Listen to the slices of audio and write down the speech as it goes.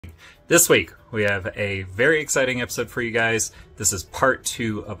This week, we have a very exciting episode for you guys. This is part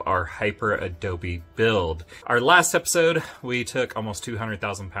 2 of our HyperAdobe build. Our last episode, we took almost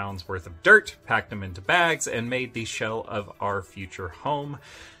 200,000 pounds worth of dirt, packed them into bags, and made the shell of our future home.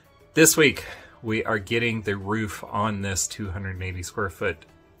 This week, we are getting the roof on this 280 square foot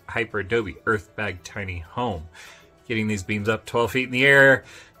HyperAdobe earthbag tiny home. Getting these beams up 12 feet in the air,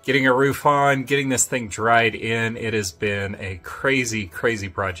 getting a roof on, getting this thing dried in. It has been a crazy, crazy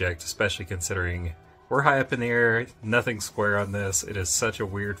project, especially considering we're high up in the air, nothing square on this. It is such a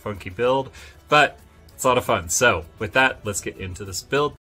weird, funky build, but it's a lot of fun. So with that, let's get into this build.